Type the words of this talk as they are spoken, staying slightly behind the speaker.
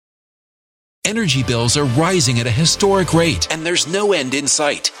Energy bills are rising at a historic rate, and there's no end in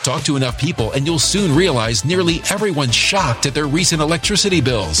sight. Talk to enough people, and you'll soon realize nearly everyone's shocked at their recent electricity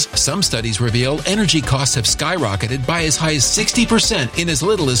bills. Some studies reveal energy costs have skyrocketed by as high as 60% in as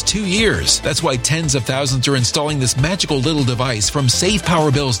little as 2 years. That's why tens of thousands are installing this magical little device from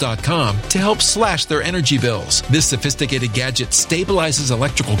SavePowerBills.com to help slash their energy bills. This sophisticated gadget stabilizes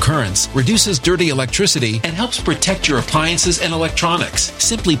electrical currents, reduces dirty electricity, and helps protect your appliances and electronics.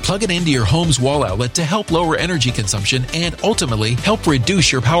 Simply plug it into your home's wall outlet to help lower energy consumption and ultimately help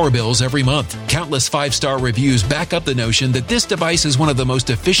reduce your power bills every month. Countless 5-star reviews back up the notion that this device is one of the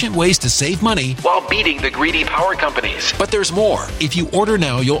most efficient ways to save money while beating the greedy power companies. But there's more. If you order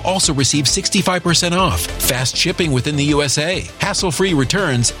now, you'll also receive 65% off, fast shipping within the USA, hassle-free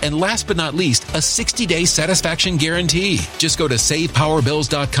returns, and last but not least, a 60-day satisfaction guarantee. Just go to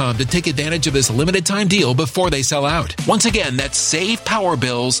SavePowerBills.com to take advantage of this limited time deal before they sell out. Once again, that's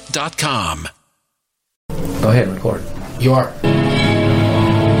SavePowerBills.com. Go ahead, record. You are. I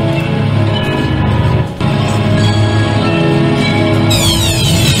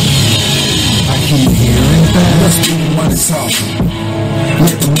keep hearing that. Must be the money talking.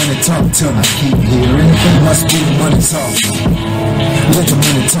 Let the money talk to me. I keep hearing that. Must be the money talking. Let the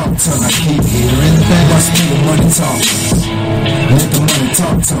money talk to me. I keep hearing that. Must be the money talking. Let the money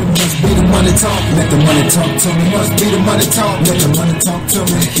talk to me. Must be the money talk. Let the money talk to me. Must be the money talk. Let the money talk to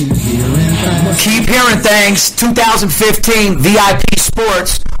me. Keep hearing that. Keep hearing things. 2015 VIP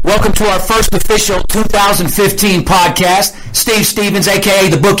Sports. Welcome to our first official 2015 podcast. Steve Stevens, a.k.a.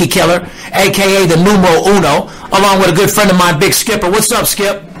 the Bookie Killer, a.k.a. the Numero Uno, along with a good friend of mine, Big Skipper. What's up,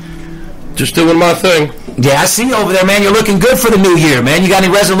 Skip? Just doing my thing. Yeah, I see you over there, man. You're looking good for the new year, man. You got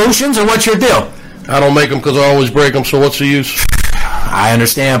any resolutions, or what's your deal? I don't make them because I always break them, so what's the use? I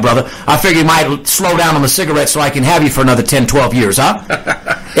understand, brother. I figure you might slow down on the cigarettes so I can have you for another 10, 12 years, huh?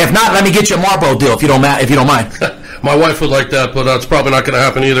 If not, let me get you a Marlboro deal if you don't mind. My wife would like that, but that's probably not going to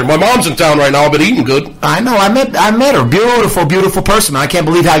happen either. My mom's in town right now. I've been eating good. I know. I met her. Beautiful, beautiful person, man. I can't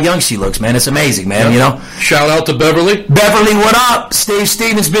believe how young she looks, man. It's amazing, man, you know. Shout out to Beverly. Beverly, what up? Steve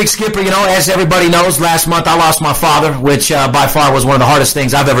Stevens, Big Skipper. You know, as everybody knows, last month I lost my father, which by far was one of the hardest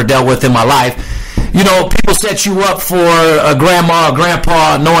things I've ever dealt with in my life. You know, people set you up for a grandma or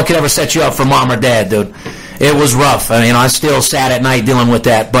grandpa. No one could ever set you up for mom or dad, dude. It was rough. I mean, I still sat at night dealing with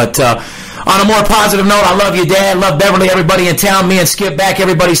that. But on a more positive note, I love you, Dad. Love Beverly, everybody in town. Me and Skip back.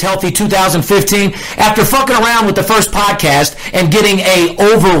 Everybody's healthy. 2015. After fucking around with the first podcast and getting a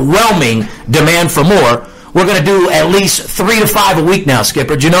overwhelming demand for more, we're going to do at least 3 to 5 a week now,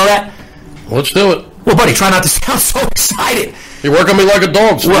 Skipper. Did you know that? Let's do it. Well, buddy, try not to sound so excited. You work on me like a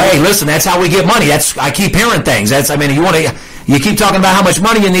dog. Well, hey, listen, that's how we get money. I keep hearing things. You keep talking about how much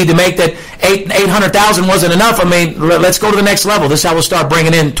money you need to make that 800,000 wasn't enough. I mean, let's go to the next level. This is how we'll start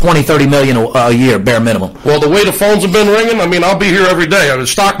bringing in 20, 30 million a year, bare minimum. Well, the way the phones have been ringing, I mean, I'll be here every day. The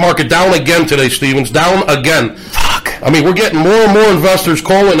stock market down again today, Stevens. Down again. Fuck. I mean, we're getting more and more investors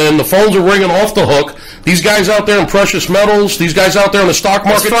calling in. The phones are ringing off the hook. These guys out there in precious metals, these guys out there in the stock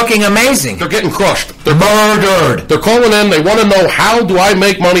market. It's fucking amazing. They're getting crushed. They're murdered. They're calling in. They want to know, how do I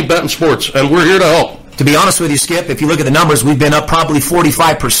make money betting sports? And we're here to help. To be honest with you, Skip, if you look at the numbers, we've been up probably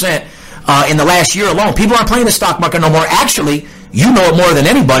 45% in the last year alone. People aren't playing the stock market no more. Actually, you know it more than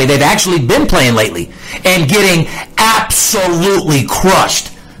anybody. They've actually been playing lately and getting absolutely crushed.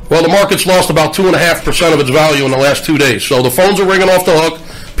 Well, the market's lost about 2.5% of its value in the last 2 days. So the phones are ringing off the hook.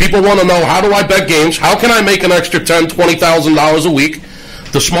 People want to know, how do I bet games? How can I make an extra $10,000, $20,000 a week?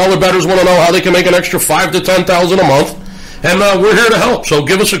 The smaller bettors want to know how they can make an extra $5,000 to $10,000 a month. And we're here to help. So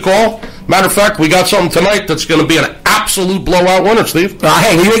give us a call. Matter of fact, we got something tonight that's going to be an absolute blowout winner, Steve.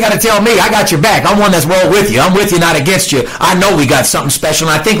 Hey, you ain't got to tell me. I got your back. I'm one that's well with you. I'm with you, not against you. I know we got something special,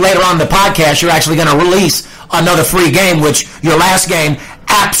 and I think later on in the podcast you're actually going to release another free game, which your last game,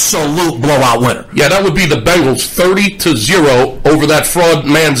 absolute blowout winner. Yeah, that would be the Bengals 30-0 over that fraud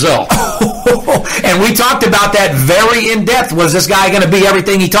Manziel. And we talked about that very in depth. Was this guy going to be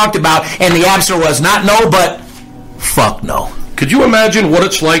everything he talked about? And the answer was not no, but fuck no. Could you imagine what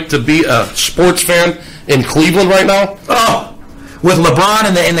it's like to be a sports fan in Cleveland right now? Oh, with LeBron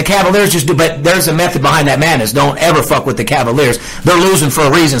and the Cavaliers, but there's a method behind that madness. Don't ever fuck with the Cavaliers. They're losing for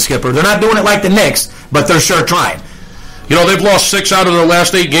a reason, Skipper. They're not doing it like the Knicks, but they're sure trying. You know, they've lost 6 out of their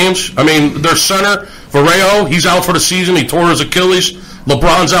last 8 games. I mean, their center, Vallejo, he's out for the season. He tore his Achilles.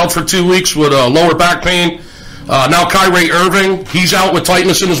 LeBron's out for 2 weeks with lower back pain. Now Kyrie Irving, he's out with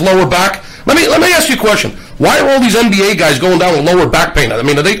tightness in his lower back. Let me ask you a question. Why are all these NBA guys going down with lower back pain? I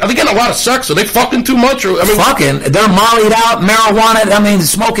mean, are they getting a lot of sex? Are they fucking too much? They're mollied out, marijuana,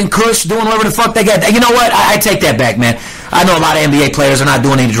 smoking kush, doing whatever the fuck they got. You know what? I take that back, man. I know a lot of NBA players are not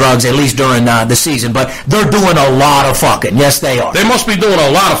doing any drugs, at least during the season, but they're doing a lot of fucking. Yes, they are. They must be doing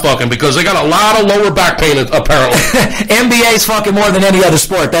a lot of fucking because they got a lot of lower back pain, apparently. NBA's fucking more than any other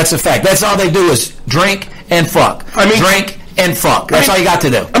sport. That's a fact. That's all they do is drink and fuck. Drink and fuck. That's all you got to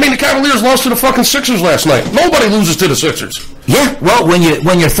do. I mean, the Cavaliers lost to the fucking Sixers last night. Nobody loses to the Sixers. Yeah, well, when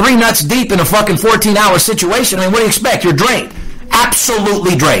you're 3 nuts deep in a fucking 14-hour situation, I mean, what do you expect? You're drained.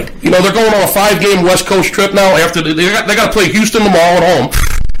 Absolutely drained. You know, they're going on a 5-game West Coast trip now. After they got to play Houston tomorrow at home,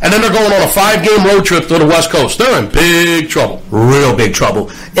 and then they're going on a 5-game road trip to the West Coast. They're in big trouble. Real big trouble.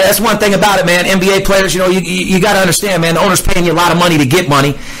 Yeah, that's one thing about it, man. NBA players, you know, you got to understand, man. The owner's paying you a lot of money to get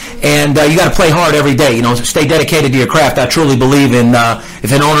money, and you got to play hard every day. You know, stay dedicated to your craft. I truly believe in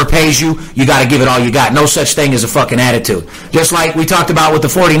if an owner pays you, you got to give it all you got. No such thing as a fucking attitude. Just like we talked about with the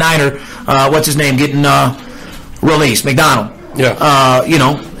 49er, what's his name, getting released, McDonald. Yeah. You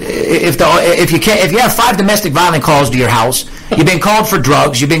know, if you have 5 domestic violence calls to your house, you've been called for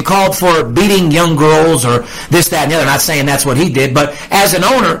drugs, you've been called for beating young girls or this, that, and the other. Not saying that's what he did, but as an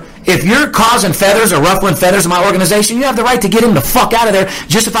owner, if you're causing feathers or ruffling feathers in my organization, you have the right to get him the fuck out of there.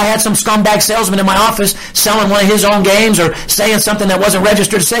 Just if I had some scumbag salesman in my office selling one of his own games or saying something that wasn't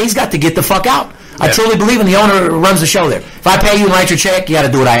registered to say, he's got to get the fuck out. I truly believe in the owner who runs the show there. If I pay you and write your check, you got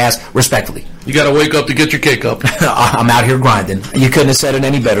to do what I ask respectfully. You got to wake up to get your cake up. I'm out here grinding. You couldn't have said it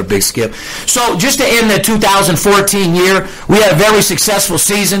any better, Big Skip. So just to end the 2014 year, we had a very successful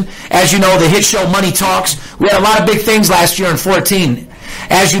season. As you know, the hit show Money Talks. We had a lot of big things last year in 14.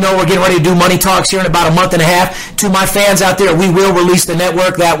 As you know, we're getting ready to do Money Talks here in about a month and a half. To my fans out there, we will release the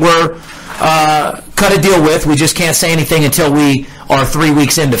network that we're cut a deal with. We just can't say anything until we are 3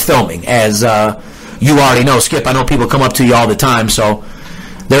 weeks into filming, as you already know. Skip, I know people come up to you all the time, so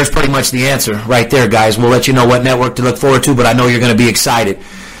there's pretty much the answer right there, guys. We'll let you know what network to look forward to, but I know you're going to be excited.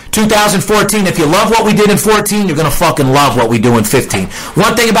 2014, if you love what we did in 14, you're going to fucking love what we do in 15.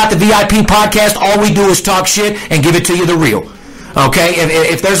 One thing about the VIP podcast, all we do is talk shit and give it to you the real. Okay,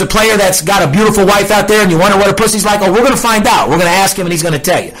 if there's a player that's got a beautiful wife out there and you wonder what her pussy's like, we're going to find out. We're going to ask him and he's going to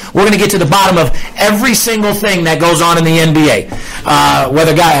tell you. We're going to get to the bottom of every single thing that goes on in the NBA.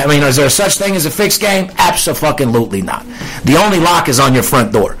 Is there such thing as a fixed game? Abso-fucking-lutely not. The only lock is on your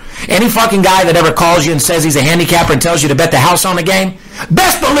front door. Any fucking guy that ever calls you and says he's a handicapper and tells you to bet the house on the game,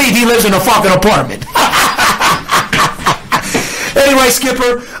 best believe he lives in a fucking apartment. Anyway,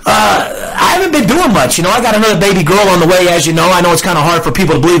 Skipper, I haven't been doing much. You know, I got another baby girl on the way, as you know. I know it's kind of hard for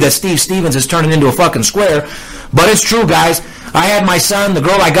people to believe that Steve Stevens is turning into a fucking square, but it's true, guys. I had my son. The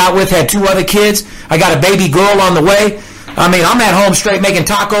girl I got with had 2 other kids. I got a baby girl on the way. I mean, I'm at home straight making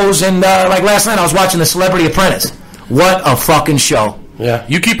tacos, and like last night I was watching The Celebrity Apprentice. What a fucking show. Yeah,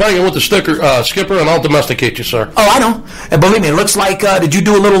 you keep hanging with the Skipper, and I'll domesticate you, sir. Oh, I know. And believe me, it looks like, did you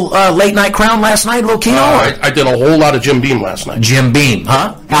do a little late-night crown last night, a little Keno? I did a whole lot of Jim Beam last night. Jim Beam,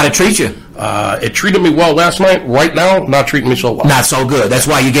 huh? How'd it treat you? It treated me well last night. Right now, not treating me so well. Not so good. That's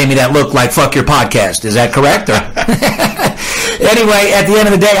why you gave me that look like, fuck your podcast. Is that correct? Anyway, at the end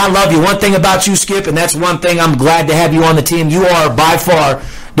of the day, I love you. One thing about you, Skip, and that's one thing I'm glad to have you on the team. You are by far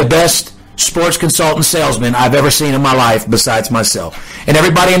the best sports consultant salesman I've ever seen in my life besides myself. And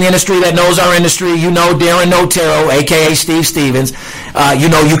everybody in the industry that knows our industry, you know Darren Notero, a.k.a. Steve Stevens. You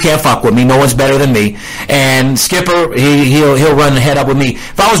know you can't fuck with me. No one's better than me. And Skipper, he'll run the head up with me.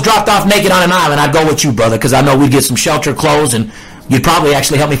 If I was dropped off naked on an island, I'd go with you, brother, because I know we'd get some shelter, clothes, and you'd probably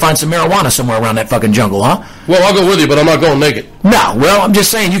actually help me find some marijuana somewhere around that fucking jungle, huh? Well, I'll go with you, but I'm not going naked. No, well, I'm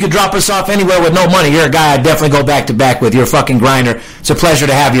just saying, you could drop us off anywhere with no money. You're a guy I'd definitely go back to back with. You're a fucking grinder. It's a pleasure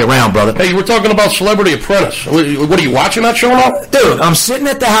to have you around, brother. Hey, you were talking about Celebrity Apprentice. What are you watching that show now? Dude, I'm sitting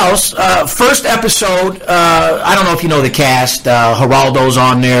at the house. First episode, I don't know if you know the cast. Geraldo's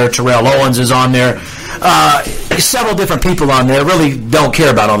on there. Terrell Owens is on there. Several different people on there. I really don't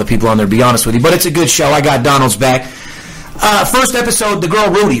care about all the people on there, to be honest with you. But it's a good show. I got Donald's back. First episode, the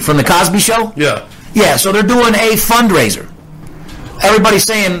girl Rudy from The Cosby Show. Yeah. Yeah, so they're doing a fundraiser. Everybody's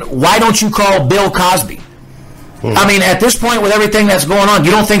saying, why don't you call Bill Cosby? I mean, at this point, with everything that's going on,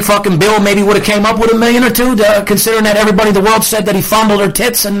 you don't think fucking Bill maybe would have came up with $1 million or $2 million, considering that everybody in the world said that he fondled her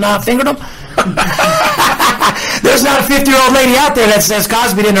tits and fingered them? There's not a 50-year-old lady out there that says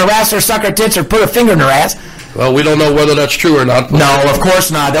Cosby didn't harass her, suck her tits, or put a finger in her ass. Well, we don't know whether that's true or not. No, of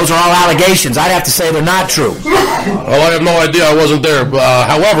course not. Those are all allegations. I'd have to say they're not true. Well, I have no idea. I wasn't there.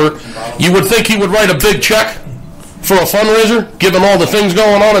 However, you would think he would write a big check for a fundraiser, given all the things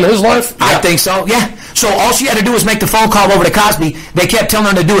going on in his life? Yeah. I think so, yeah. So all she had to do was make the phone call over to Cosby. They kept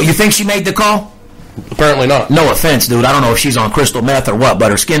telling her to do it. You think she made the call? Apparently not. No offense, dude. I don't know if she's on crystal meth or what,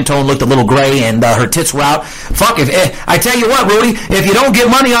 but her skin tone looked a little gray and her tits were out. Fuck, I tell you what, Rudy, if you don't get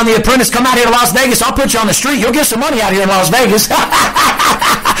money on The Apprentice, come out here to Las Vegas. I'll put you on the street. You'll get some money out here in Las Vegas.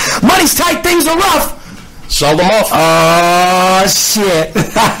 Money's tight, things are rough. Sell them off. Oh, shit.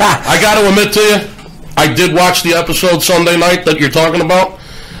 I got to admit to you, I did watch the episode Sunday night that you're talking about.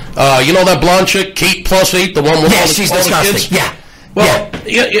 You know that blonde chick, Kate Plus 8, the one with all she's the disgusting. kids? Yeah. Well,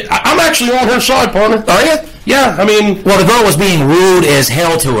 yeah, I'm actually on her side, partner. Are you? Yeah, I mean... Well, the girl was being rude as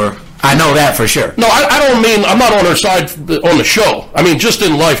hell to her. I know that for sure. No, I don't mean... I'm not on her side on the show. I mean, just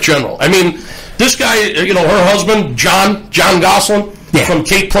in life general. I mean, this guy, you know, her husband, John Gosselin, from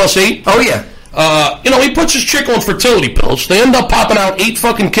Kate Plus 8. Oh, yeah. You know, he puts his chick on fertility pills. They end up popping out 8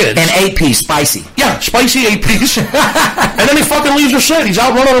 fucking kids. And 8-piece, spicy. Yeah, spicy 8-piece. And then he fucking leaves her shit. He's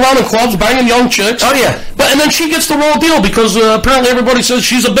out running around in clubs, banging young chicks. Oh, yeah. And then she gets the raw deal because apparently everybody says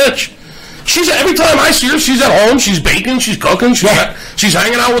she's a bitch. Every time I see her, she's at home, she's baking, she's cooking, she's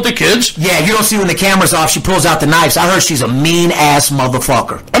hanging out with the kids. Yeah, you don't see when the camera's off, she pulls out the knives. I heard she's a mean-ass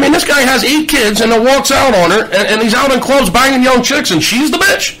motherfucker. I mean, this guy has 8 kids and then walks out on her, and he's out in clubs banging young chicks, and she's the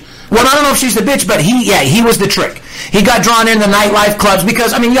bitch. Well, I don't know if she's the bitch, but he was the trick. He got drawn into the nightlife clubs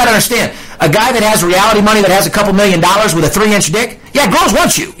because, I mean, you got to understand, a guy that has reality money that has a couple $1 million with a 3-inch dick, yeah, girls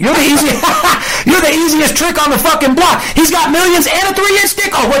want you. You're the easiest trick on the fucking block. He's got millions and a 3-inch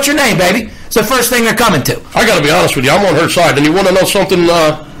dick. Oh, what's your name, baby? It's the first thing they're coming to. I got to be honest with you. I'm on her side. And you want to know something,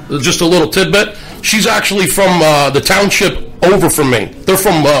 just a little tidbit? She's actually from the township over from me. They're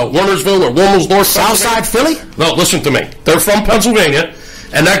from Wernersville or Wilmersdorf. Southside Philly? No, listen to me. They're from Pennsylvania.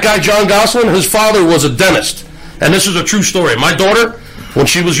 And that guy, John Gosselin, his father was a dentist. And this is a true story. My daughter, when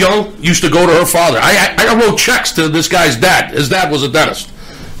she was young, used to go to her father. I wrote checks to this guy's dad. His dad was a dentist.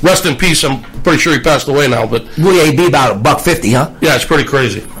 Rest in peace. I'm pretty sure he passed away now. But would be about $150, huh? Yeah, it's pretty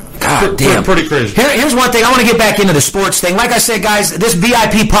crazy. God damn. Pretty crazy. Here's one thing. I want to get back into the sports thing. Like I said, guys, this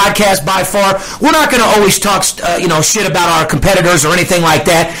VIP podcast, by far, we're not going to always talk shit about our competitors or anything like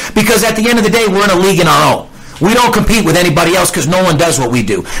that, because at the end of the day, we're in a league in our own. We don't compete with anybody else because no one does what we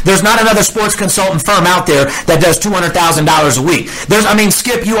do. There's not another sports consultant firm out there that does $200,000 a week.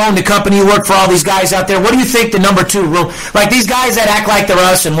 Skip, you own the company, you work for all these guys out there. What do you think the number 2 room, like these guys that act like they're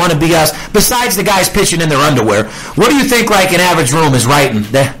us and want to be us, besides the guys pitching in their underwear, what do you think like an average room is writing?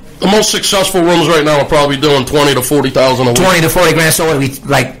 The most successful rooms right now are probably doing $20,000 to $40,000 a week. 20 to 40 grand, so we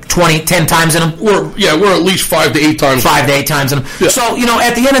like 10 times in them? We're at least 5 to 8 times. 5 to 8 times in them. Yeah. So,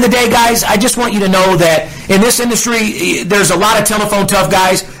 at the end of the day, guys, I just want you to know that in this industry, there's a lot of telephone tough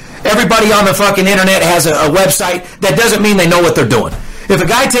guys. Everybody on the fucking internet has a website. That doesn't mean they know what they're doing. If a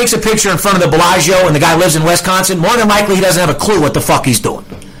guy takes a picture in front of the Bellagio and the guy lives in Wisconsin, more than likely he doesn't have a clue what the fuck he's doing.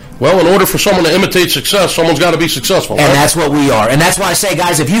 Well, in order for someone to imitate success, someone's got to be successful. And that's what we are. And that's why I say,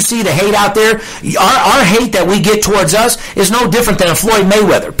 guys, if you see the hate out there, our hate that we get towards us is no different than a Floyd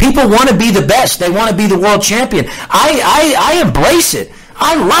Mayweather. People want to be the best. They want to be the world champion. I embrace it.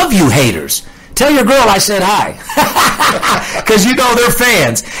 I love you haters. Tell your girl I said hi. Because they're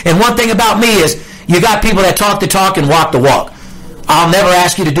fans. And one thing about me is you got people that talk the talk and walk the walk. I'll never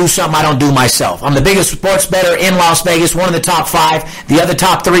ask you to do something I don't do myself. I'm the biggest sports bettor in Las Vegas, one of the top 5. The other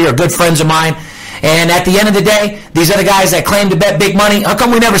top 3 are good friends of mine. And at the end of the day, these other guys that claim to bet big money, how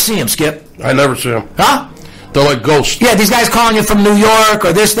come we never see them, Skip? I never see them. Huh? They're like ghosts. Yeah, these guys calling you from New York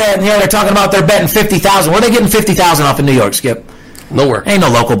or this, that, and the other. They're talking about they're betting $50,000. Where are they getting $50,000 off in New York, Skip? Nowhere. Ain't no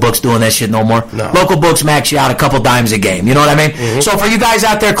local books doing that shit no more. No. Local books max you out a couple dimes a game. You know what I mean? Mm-hmm. So for you guys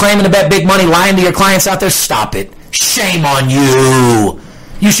out there claiming to bet big money, lying to your clients out there, stop it. Shame on you.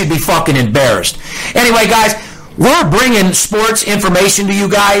 You should be fucking embarrassed. Anyway, guys, we're bringing sports information to you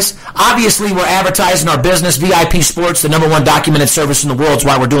guys. Obviously, we're advertising our business, VIP Sports, the number 1 documented service in the world. Is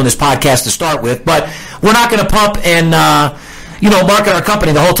why we're doing this podcast to start with. But we're not going to pump and market our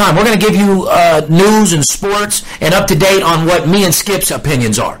company the whole time. We're going to give you news and sports and up to date on what me and Skip's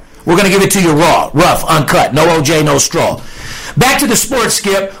opinions are. We're going to give it to you raw, rough, uncut, no OJ, no straw. Back to the sports,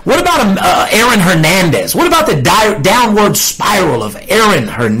 Skip. What about Aaron Hernandez? What about the downward spiral of Aaron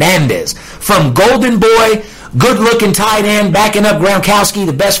Hernandez? From golden boy, good-looking tight end, backing up Gronkowski,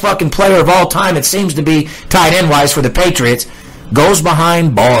 the best fucking player of all time, it seems to be tight end-wise for the Patriots, goes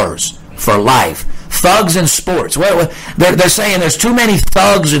behind bars for life. Thugs in sports. They're saying there's too many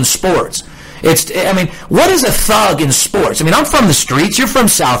thugs in sports. What is a thug in sports? I'm from the streets. You're from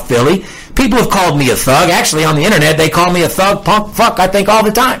South Philly. People have called me a thug. Actually, on the internet, they call me a thug, punk, fuck, I think, all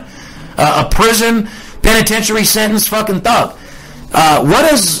the time. A prison, penitentiary sentence, fucking thug. What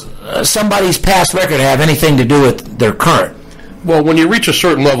does somebody's past record have anything to do with their current? Well, when you reach a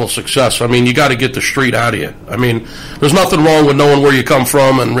certain level of success, I mean, you got to get the street out of you. I mean, there's nothing wrong with knowing where you come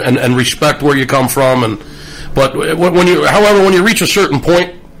from and respect where you come from. But when you reach a certain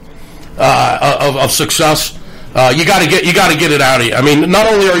point of success, you got to get it out of you. I mean, not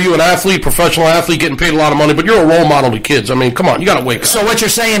only are you an athlete, professional athlete, getting paid a lot of money, but you're a role model to kids. I mean, come on, you got to wake up. So what you're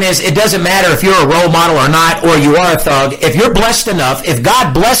saying is, it doesn't matter if you're a role model or not, or you are a thug. If you're blessed enough, if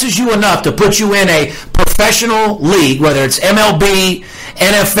God blesses you enough to put you in a professional league, whether it's MLB,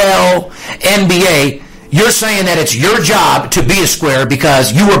 NFL, NBA, you're saying that it's your job to be a square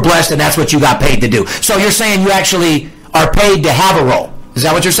because you were blessed and that's what you got paid to do. So you're saying you actually are paid to have a role. Is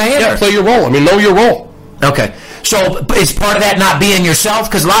that what you're saying? Yeah, play your role. I mean, know your role. Okay. So is part of that not being yourself?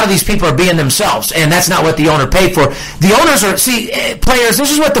 Because a lot of these people are being themselves, and that's not what the owner paid for. The owners are, players,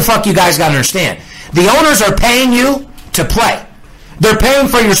 this is what the fuck you guys got to understand. The owners are paying you to play. They're paying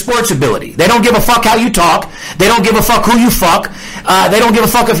for your sports ability. They don't give a fuck how you talk. They don't give a fuck who you fuck. They don't give a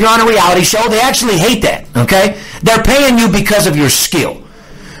fuck if you're on a reality show. They actually hate that, okay? They're paying you because of your skill.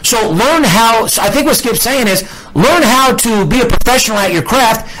 So learn how, I think what Skip's saying is, learn how to be a professional at your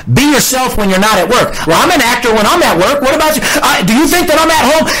craft. Be yourself when you're not at work. Well, I'm an actor when I'm at work. What about you? Do you think that I'm at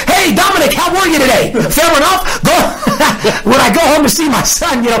home? Hey, Dominic, how were you today? Fair enough. When I go home to see my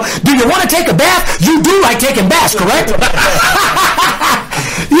son, do you want to take a bath? You do like taking baths, correct?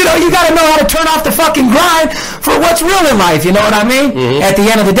 You got to know how to turn off the fucking grind for what's real in life. You know what I mean? Mm-hmm. At the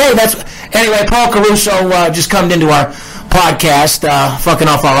end of the day, anyway, Paul Caruso just come into our podcast, fucking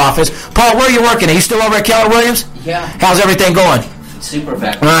off our office. Paul, where are you working? Are you still over at Keller Williams? Yeah. How's everything going? Super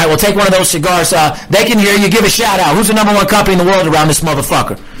effective. All right, well, take one of those cigars. They can hear you. Give a shout out. Who's the number one company in the world around this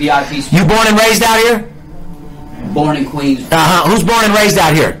motherfucker? VIP. You born and raised out here? Born in Queens. Who's born and raised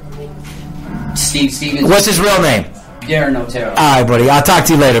out here? Steve Stevens. What's his real name? Darren Otero. All right, buddy. I'll talk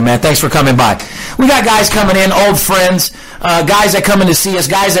to you later, man. Thanks for coming by. We got guys coming in, old friends, guys that come in to see us,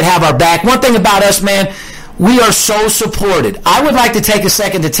 guys that have our back. One thing about us, man, we are so supported. I would like to take a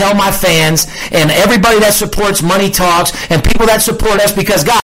second to tell my fans and everybody that supports Money Talks and people that support us because,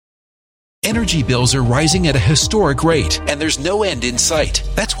 God, Energy bills are rising at a historic rate, and there's no end in sight.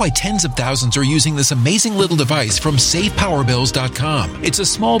 That's why tens of thousands are using this amazing little device from SavePowerBills.com. It's a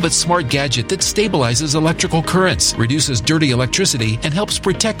small but smart gadget that stabilizes electrical currents, reduces dirty electricity, and helps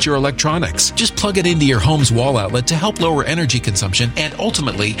protect your electronics. Just plug it into your home's wall outlet to help lower energy consumption and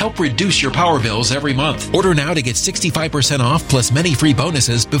ultimately help reduce your power bills every month. Order now to get 65% off plus many free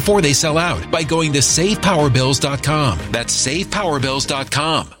bonuses before they sell out by going to SavePowerBills.com. That's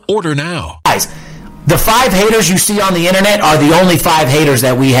SavePowerBills.com. Order now. Guys, the 5 haters you see on the internet are the only 5 haters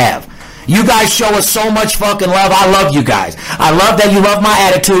that we have. You guys show us so much fucking love. I love you guys. I love that you love my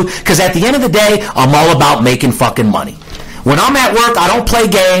attitude because at the end of the day, I'm all about making fucking money. When I'm at work, I don't play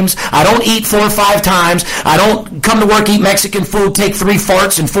games. I don't eat 4 or 5 times. I don't come to work, eat Mexican food, take 3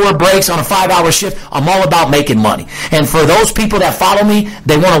 farts and 4 breaks on a 5-hour shift. I'm all about making money. And for those people that follow me,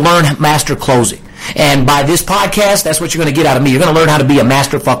 they want to learn master closing. And by this podcast, that's what you're going to get out of me. You're going to learn how to be a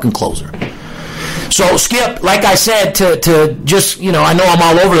master fucking closer. So, Skip, like I said, to just, I know I'm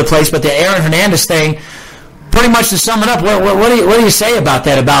all over the place, but the Aaron Hernandez thing, pretty much to sum it up, what do you say about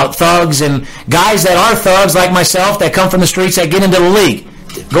that, about thugs and guys that are thugs like myself that come from the streets that get into the league?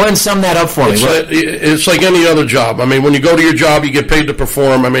 Go ahead and sum that up for me. It's like any other job. I mean, when you go to your job, you get paid to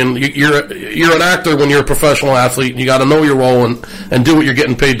perform. I mean, you're an actor when you're a professional athlete. You got to know your role and do what you're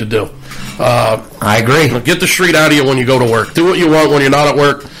getting paid to do. I agree. Get the street out of you when you go to work. Do what you want when you're not at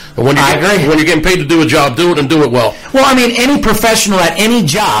work. And when you're getting paid to do a job, do it and do it well. Well, I mean, any professional at any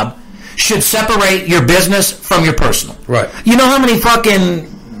job should separate your business from your personal. Right. You know how many fucking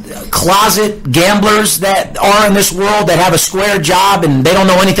closet gamblers that are in this world that have a square job and they don't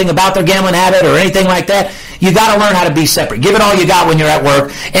know anything about their gambling habit or anything like that? You got to learn how to be separate. Give it all you got when you're at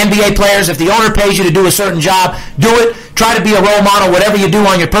work. NBA players, if the owner pays you to do a certain job, do it. Try to be a role model, whatever you do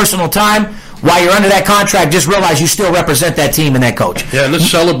on your personal time. While you're under that contract, just realize you still represent that team and that coach. Yeah, and this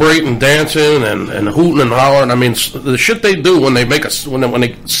celebrating, dancing, and hooting and hollering. I mean, the shit they do when they when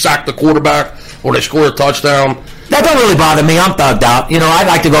they sack the quarterback or they score a touchdown. That don't really bother me. I'm thugged out. I'd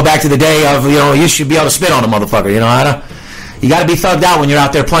like to go back to the day of, you should be able to spit on a motherfucker. You got to be thugged out when you're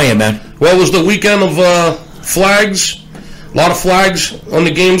out there playing, man. Well, it was the weekend of flags. A lot of flags on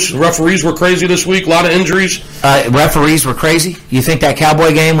the games. Referees were crazy this week. A lot of injuries. Referees were crazy? You think that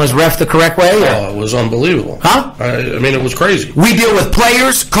Cowboy game was ref the correct way? It was unbelievable. Huh? I mean, it was crazy. We deal with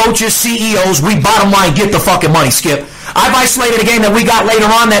players, coaches, CEOs. We bottom line get the fucking money, Skip. I've isolated a game that we got later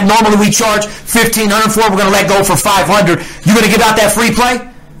on that normally we charge $1,500 for. We're going to let go for $500. You going to give out that free play?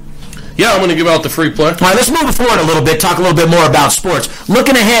 Yeah, I'm going to give out the free play. All right, let's move forward a little bit, talk a little bit more about sports.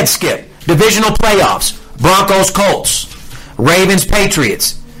 Looking ahead, Skip, divisional playoffs, Broncos, Colts. Ravens,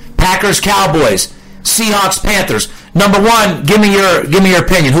 Patriots, Packers, Cowboys, Seahawks, Panthers. Number one, give me your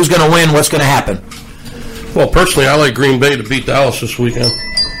opinion. Who's going to win? What's going to happen? Well, personally, I like Green Bay to beat Dallas this weekend.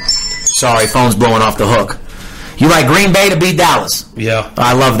 Sorry, phone's blowing off the hook. You like Green Bay to beat Dallas? Yeah.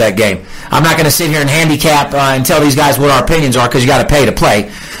 I love that game. I'm not going to sit here and handicap and tell these guys what our opinions are because you got to pay to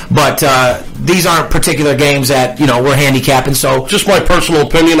play. But these aren't particular games that, we're handicapping. So just my personal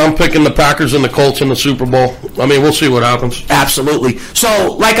opinion, I'm picking the Packers and the Colts in the Super Bowl. I mean, we'll see what happens. Absolutely.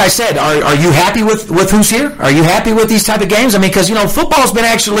 So, like I said, are you happy with who's here? Are you happy with these type of games? I mean, because, football's been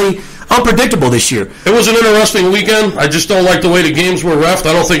actually unpredictable this year. It was an interesting weekend. I just don't like the way the games were reffed.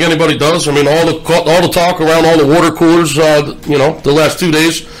 I don't think anybody does. I mean, all the talk around all the water coolers, the last 2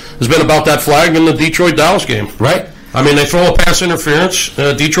 days has been about that flag in the Detroit-Dallas game. Right. I mean, they throw a pass interference.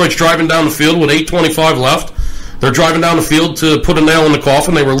 Detroit's driving down the field with 8:25 left. They're driving down the field to put a nail in the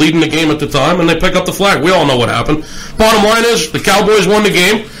coffin. They were leading the game at the time, and they pick up the flag. We all know what happened. Bottom line is, the Cowboys won the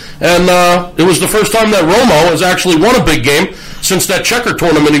game, and it was the first time that Romo has actually won a big game since that checker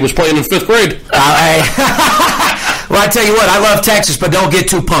tournament he was playing in 5th grade. Well, I tell you what, I love Texas, but don't get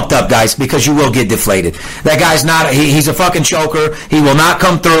too pumped up, guys, because you will get deflated. That guy's he's a fucking choker. He will not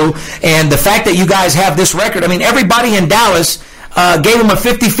come through. And the fact that you guys have this record, I mean, everybody in Dallas gave him a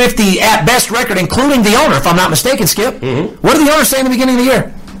 50-50 at best record, including the owner, if I'm not mistaken, Skip. Mm-hmm. What did the owner say in the beginning of the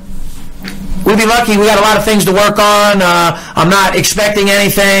year? We'd be lucky. We got a lot of things to work on. I'm not expecting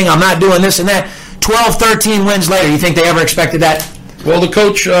anything. I'm not doing this and that. 12, 13 wins later. You think they ever expected that? Well, the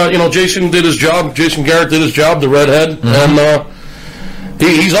coach, Jason did his job. Jason Garrett did his job, the redhead, and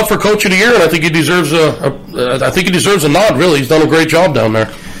he's up for Coach of the Year, and I think he deserves a nod. Really, he's done a great job down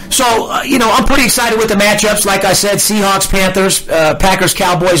there. So, I'm pretty excited with the matchups. Like I said, Seahawks, Panthers, Packers,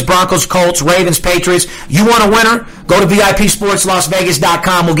 Cowboys, Broncos, Colts, Ravens, Patriots. You want a winner? Go to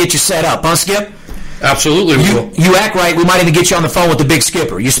VIPSportsLasVegas.com. We'll get you set up, huh, Skip? Absolutely, we will. You act right. We might even get you on the phone with the big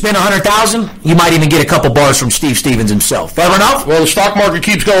skipper. You spend $100,000, you might even get a couple bars from Steve Stevens himself. Fair enough? Well, the stock market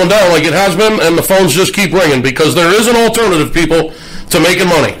keeps going down like it has been, and the phones just keep ringing because there is an alternative, people, to making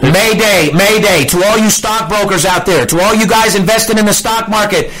money. Mayday to all you stockbrokers out there, to all you guys investing in the stock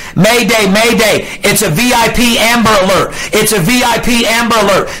market. Mayday. It's a VIP Amber Alert. It's a VIP Amber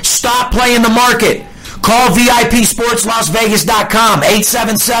Alert. Stop playing the market. Call VIPSportsLasVegas.com,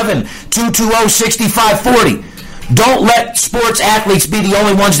 877-220-6540. Don't let sports athletes be the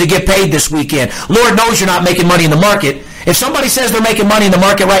only ones to get paid this weekend. Lord knows you're not making money in the market. If somebody says they're making money in the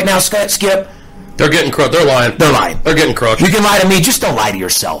market right now, Skip, they're getting crushed. They're lying. They're getting crushed. You can lie to me. Just don't lie to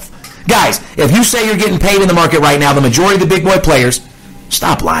yourself. Guys, if you say you're getting paid in the market right now, the majority of the big boy players,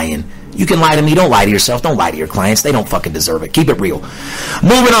 stop lying. You can lie to me. Don't lie to yourself. Don't lie to your clients. They don't fucking deserve it. Keep it real.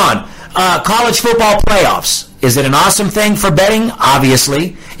 Moving on. College football playoffs. Is it an awesome thing for betting?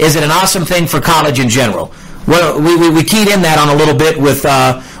 Obviously. Is it an awesome thing for college in general? Well, we keyed in that on a little bit with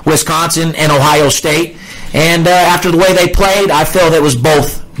Wisconsin and Ohio State. And after the way they played, I feel that was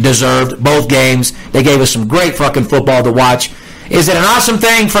both deserved, both games. They gave us some great fucking football to watch. Is it an awesome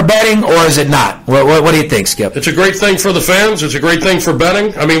thing for betting, or is it not? What do you think, Skip? It's a great thing for the fans. It's a great thing for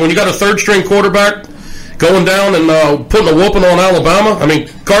betting. I mean, when you got a third-string quarterback going down and putting a whooping on Alabama, I mean,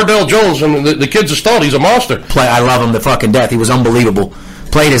 Cardale Jones, and the kid's a stud. He's a monster. I love him to fucking death. He was unbelievable.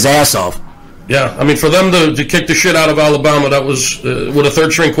 Played his ass off. Yeah, I mean, for them to kick the shit out of Alabama, that was, with a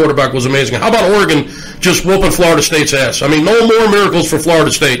third-string quarterback, was amazing. How about Oregon just whooping Florida State's ass? I mean, no more miracles for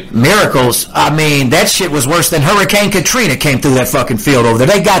Florida State. Miracles? I mean, that shit was worse than Hurricane Katrina came through that fucking field over there.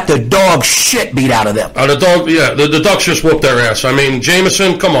 They got the dog shit beat out of them. The Ducks just whooped their ass. I mean,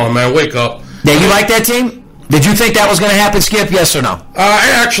 Jameson, come on, man, wake up. Yeah, you like that team? Did you think that was going to happen, Skip? Yes or no?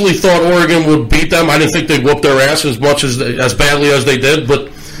 I actually thought Oregon would beat them. I didn't think they'd whoop their ass as badly as they did, but...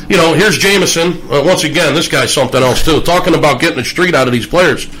 You know, here's Jameson. Once again, this guy's something else, too. Talking about getting the street out of these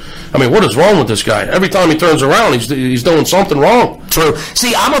players. I mean, what is wrong with this guy? Every time he turns around, he's doing something wrong. True.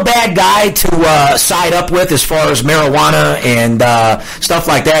 See, I'm a bad guy to side up with as far as marijuana and stuff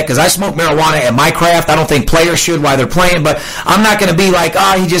like that, because I smoke marijuana at my craft. I don't think players should while they're playing, but I'm not going to be like,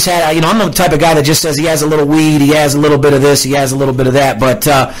 he just had, I'm the type of guy that just says he has a little weed, he has a little bit of this, he has a little bit of that, but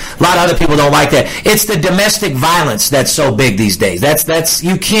a lot of other people don't like that. It's the domestic violence that's so big these days. That's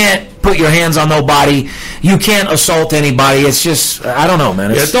you can't put your hands on nobody. You can't assault anybody. It's just, I don't know,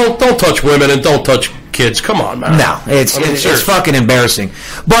 man. Don't touch women and don't touch kids. Come on, man. No, it's fucking embarrassing.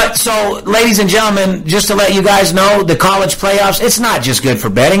 But so, ladies and gentlemen, just to let you guys know, the college playoffs, it's not just good for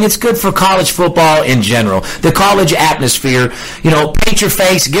betting. It's good for college football in general. The college atmosphere, paint your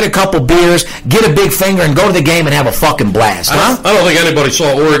face, get a couple beers, get a big finger, and go to the game and have a fucking blast. I don't think anybody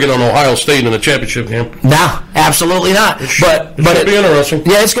saw Oregon on Ohio State in the championship game. No, absolutely not. It should be interesting.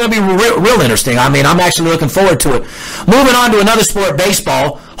 Yeah, it's going to be real interesting. I mean, I'm actually looking forward to it. Moving on to another sport,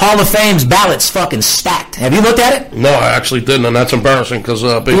 baseball. Hall of Fame's ballot's fucking stacked. Have you looked at it? No, I actually didn't, and that's embarrassing because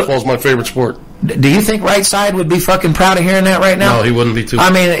baseball's my favorite sport. Do you think Right Side would be fucking proud of hearing that right now? No, he wouldn't be too.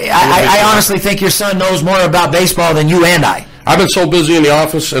 I mean, I honestly think your son knows more about baseball than you and I. I've been so busy in the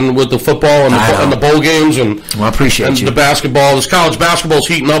office and with the football and the bowl games and I appreciate you. The basketball. This college basketball's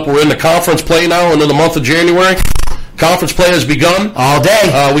heating up. We're in the conference play now into the month of January. Conference play has begun. All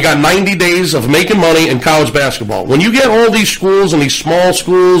day. We got 90 days of making money in college basketball. When you get all these schools and these small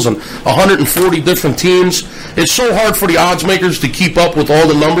schools and 140 different teams, it's so hard for the odds makers to keep up with all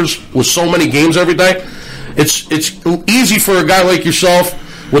the numbers with so many games every day. It's easy for a guy like yourself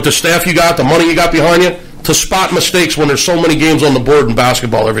with the staff you got, the money you got behind you, to spot mistakes when there's so many games on the board in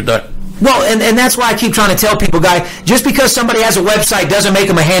basketball every day. Well, and that's why I keep trying to tell people, just because somebody has a website doesn't make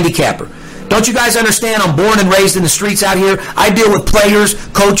them a handicapper. Don't you guys understand? I'm born and raised in the streets out here. I deal with players,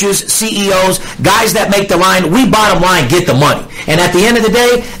 coaches, CEOs, guys that make the line. We bottom line get the money. And at the end of the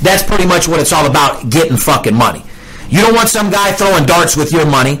day, that's pretty much what it's all about, getting fucking money. You don't want some guy throwing darts with your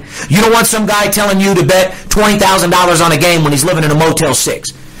money. You don't want some guy telling you to bet $20,000 on a game when he's living in a Motel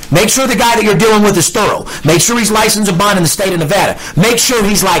 6. Make sure the guy that you're dealing with is thorough. Make sure he's licensed and bond in the state of Nevada. Make sure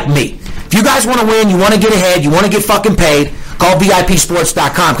he's like me. If you guys want to win, you want to get ahead, you want to get fucking paid, call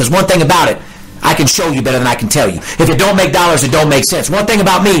VIPsports.com, because one thing about it, I can show you better than I can tell you. If it don't make dollars, it don't make sense. One thing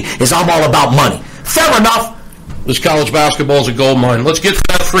about me is I'm all about money. Fair enough. This college basketball is a gold mine. Let's get to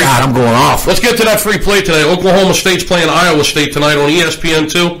that free. God, I'm going off. Let's get to that free play today. Oklahoma State's playing Iowa State tonight on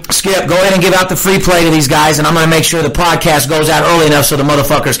ESPN2. Skip, go ahead and give out the free play to these guys, and I'm going to make sure the podcast goes out early enough so the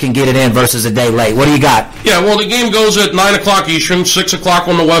motherfuckers can get it in versus a day late. What do you got? Yeah, well, the game goes at 9 o'clock Eastern, 6 o'clock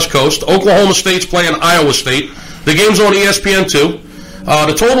on the West Coast. Oklahoma State's playing Iowa State. The game's on ESPN2.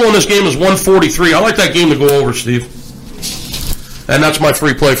 The total in this game is 143. I like that game to go over, Steve. And that's my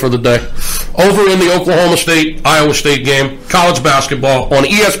free play for the day. Over in the Oklahoma State-Iowa State game, college basketball on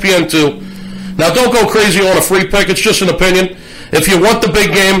ESPN2. Now, don't go crazy on a free pick. It's just an opinion. If you want the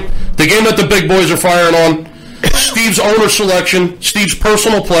big game, the game that the big boys are firing on, Steve's owner selection, Steve's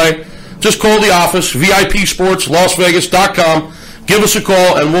personal play, just call the office, VIPsportsLasVegas.com. Give us a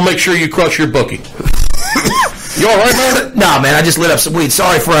call, and we'll make sure you crush your bookie. You all right, man? No, man, I just lit up some weed.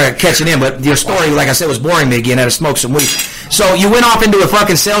 Sorry for catching in, but your story, like I said, was boring me again. I had to smoke some weed. So you went off into a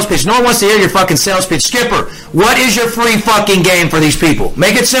fucking sales pitch. No one wants to hear your fucking sales pitch. Skipper, what is your free fucking game for these people?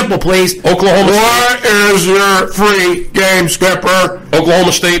 Make it simple, please. Oklahoma State. What is your free game, Skipper?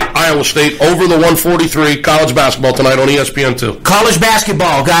 Oklahoma State, Iowa State, over the 143, college basketball tonight on ESPN2. College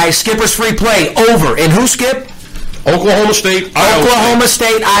basketball, guys. Skipper's free play, over. And who, Skip? Oklahoma State,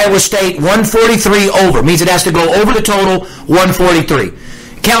 Iowa State, 143 over. Means it has to go over the total, 143.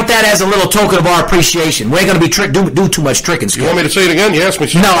 Count that as a little token of our appreciation. We ain't going to be do too much tricking, Skip. You want me to say it again? You asked me.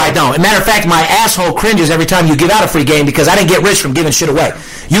 No, I don't. As a matter of fact, my asshole cringes every time you give out a free game because I didn't get rich from giving shit away.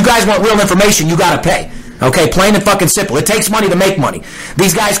 You guys want real information, you got to pay. Okay, plain and fucking simple. It takes money to make money.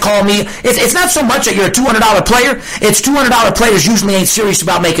 These guys call me. It's not so much that you're a $200 player. It's $200 players usually ain't serious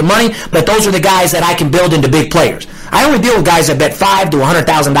about making money, but those are the guys that I can build into big players. I only deal with guys that bet $5,000 to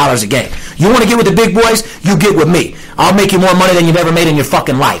 $100,000 a game. You want to get with the big boys? You get with me. I'll make you more money than you've ever made in your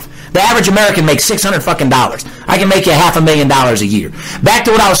fucking life. The average American makes $600 fucking dollars. I can make you $500,000 a year. Back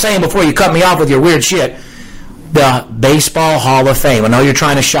to what I was saying before you cut me off with your weird shit. The Baseball Hall of Fame. I know you're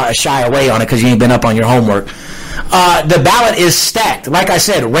trying to shy away on it because you ain't been up on your homework. The ballot is stacked. Like I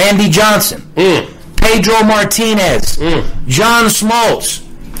said, Randy Johnson, Pedro Martinez, John Smoltz,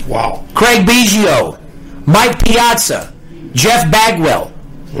 wow, Craig Biggio, Mike Piazza, Jeff Bagwell,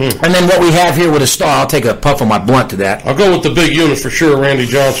 and then what we have here with a star. I'll take a puff of my blunt to that. I'll go with the big unit for sure, Randy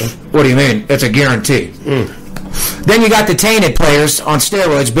Johnson. What do you mean? That's a guarantee. Then you got the tainted players on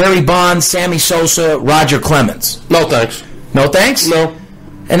steroids: Barry Bonds, Sammy Sosa, Roger Clemens. No thanks. No thanks? No.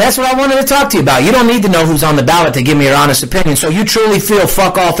 And that's what I wanted to talk to you about. You don't need to know who's on the ballot to give me your honest opinion. So you truly feel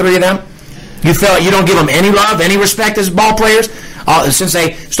fuck all three of them? You feel you don't give them any love, any respect as ball players? Since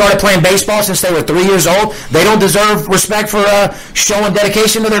they started playing baseball since they were 3 years old, they don't deserve respect for showing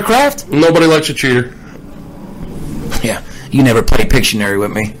dedication to their craft? Nobody likes a cheater. Yeah, you never played Pictionary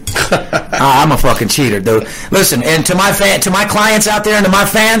with me. I'm a fucking cheater, dude. Listen, and to my clients out there and to my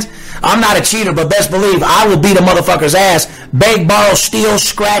fans, I'm not a cheater, but best believe I will beat a motherfucker's ass, beg, borrow, steal,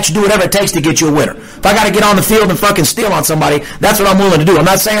 scratch, do whatever it takes to get you a winner. If I got to get on the field and fucking steal on somebody, that's what I'm willing to do. I'm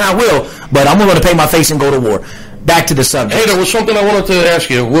not saying I will, but I'm willing to pay my face and go to war. Back to the subject. Hey, there was something I wanted to ask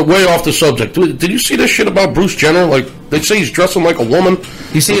you, way off the subject. Did you see this shit about Bruce Jenner? Like, they say he's dressing like a woman.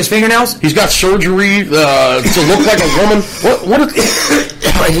 You see his fingernails? He's got surgery to look like a woman.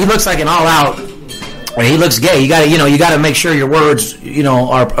 He looks like an all-out. He looks gay. You got to make sure your words,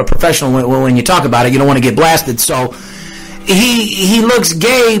 are professional when you talk about it. You don't want to get blasted. So he looks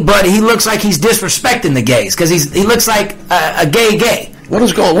gay, but he looks like he's disrespecting the gays because he looks like a gay. What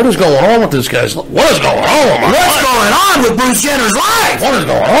is going on with this guy's life? What's going on with Bruce Jenner's life? What is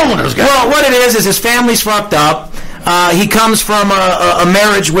going on with this guy? Well, what it is his family's fucked up. He comes from a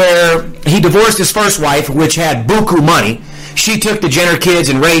marriage where he divorced his first wife, which had buku money. She took the Jenner kids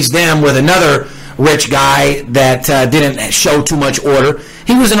and raised them with another rich guy that didn't show too much order.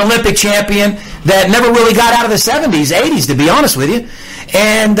 He was an Olympic champion that never really got out of the 70s, 80s, to be honest with you.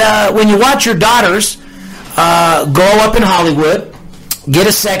 And when you watch your daughters grow up in Hollywood, get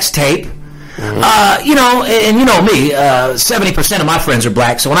a sex tape, and you know me, 70% of my friends are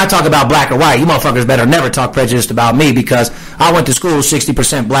black, so when I talk about black or white, you motherfuckers better never talk prejudiced about me because I went to school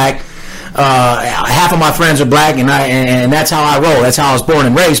 60% black. Half of my friends are black, and that's how I roll. That's how I was born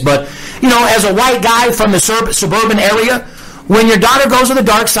and raised. But, as a white guy from the suburban area, when your daughter goes to the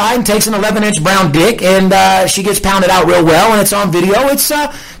dark side and takes an 11-inch brown dick and she gets pounded out real well and it's on video, it's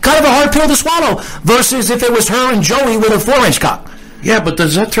kind of a hard pill to swallow versus if it was her and Joey with a 4-inch cock. Yeah, but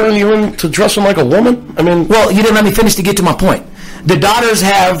does that turn you into dressing like a woman? I mean... Well, you didn't let me finish to get to my point. The daughters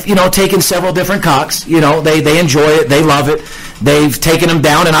have, taken several different cocks. They enjoy it. They love it. They've taken them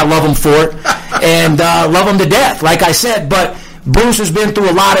down, and I love them for it. And love them to death, like I said. But Bruce has been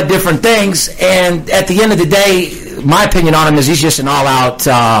through a lot of different things, and at the end of the day, my opinion on him is he's just an all-out...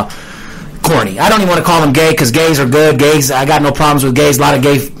 corny. I don't even want to call him gay because gays are good. Gays, I got no problems with gays. A lot of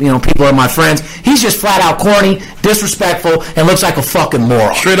gay, people are my friends. He's just flat out corny, disrespectful, and looks like a fucking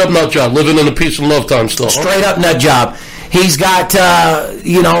moron. Straight up nut job, living in a peace and love time still. Straight up nut job. He's got,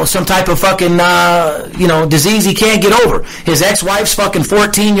 some type of fucking, disease he can't get over. His ex-wife's fucking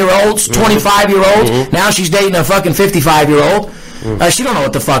 14-year-olds, 25-year-olds. Now she's dating a fucking 55-year-old. She don't know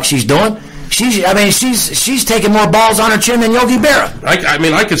what the fuck she's doing. She's taking more balls on her chin than Yogi Berra.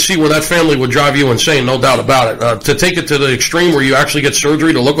 I could see where that family would drive you insane, no doubt about it. To take it to the extreme where you actually get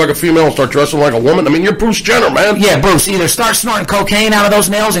surgery to look like a female and start dressing like a woman. You're Bruce Jenner, man. Yeah, Bruce, either start snorting cocaine out of those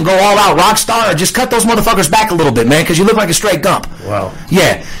nails and go all out rock star, or just cut those motherfuckers back a little bit, man, because you look like a straight gump. Wow.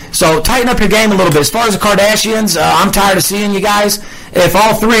 Yeah. So tighten up your game a little bit. As far as the Kardashians, I'm tired of seeing you guys. If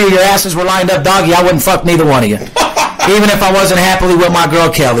all three of your asses were lined up, doggy, I wouldn't fuck neither one of you. Even if I wasn't happily with my girl,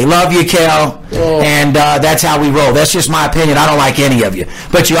 Kelly. Love you, Kel. Oh. And that's how we roll. That's just my opinion. I don't like any of you.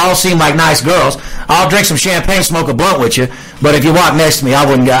 But you all seem like nice girls. I'll drink some champagne, smoke a blunt with you. But if you walk next to me, I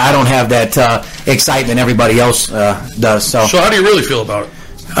don't have that excitement everybody else does. So how do you really feel about it?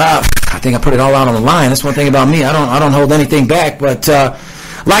 I think I put it all out on the line. That's one thing about me. I don't hold anything back. But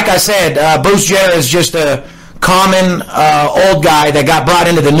like I said, Bruce Jenner is just a common old guy that got brought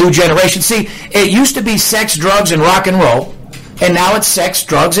into the new generation. See, it used to be sex, drugs, and rock and roll, and now it's sex,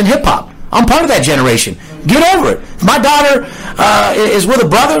 drugs, and hip-hop. I'm part of that generation. Get over it. If my daughter is with a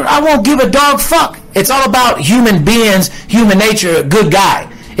brother, I won't give a dog fuck. It's all about human beings, human nature, a good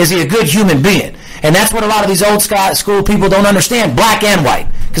guy. Is he a good human being? And that's what a lot of these old school people don't understand, black and white,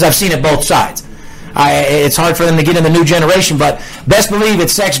 because I've seen it both sides. It's hard for them to get in the new generation, but best believe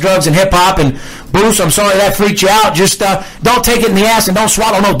it's sex, drugs, and hip-hop. And Bruce, I'm sorry that freaked you out. Just don't take it in the ass and don't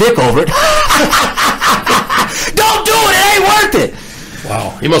swallow no dick over it. Don't do it. It ain't worth it.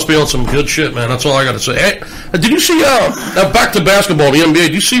 Wow. He must be on some good shit, man. That's all I got to say. Hey, did you see, back to basketball, the NBA,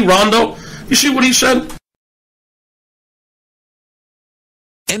 did you see Rondo? You see what he said?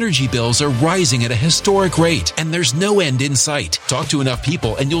 Energy bills are rising at a historic rate, and there's no end in sight. Talk to enough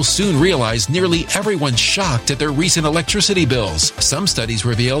people, and you'll soon realize nearly everyone's shocked at their recent electricity bills. Some studies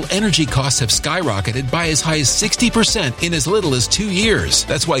reveal energy costs have skyrocketed by as high as 60% in as little as 2 years.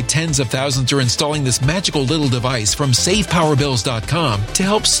 That's why tens of thousands are installing this magical little device from SavePowerBills.com to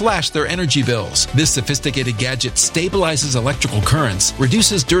help slash their energy bills. This sophisticated gadget stabilizes electrical currents,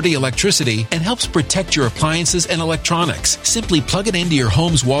 reduces dirty electricity, and helps protect your appliances and electronics. Simply plug it into your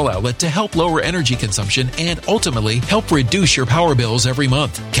home's Home's wall outlet to help lower energy consumption and ultimately help reduce your power bills every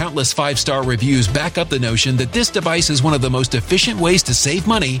month. Countless 5-star reviews back up the notion that this device is one of the most efficient ways to save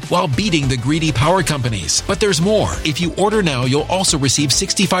money while beating the greedy power companies. But there's more. If you order now, you'll also receive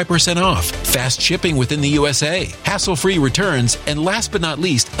 65% off, fast shipping within the USA, hassle-free returns, and last but not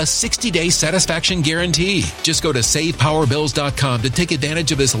least, a 60-day satisfaction guarantee. Just go to SavePowerBills.com to take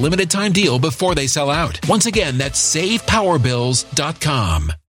advantage of this limited time deal before they sell out. Once again, that's SavePowerBills.com.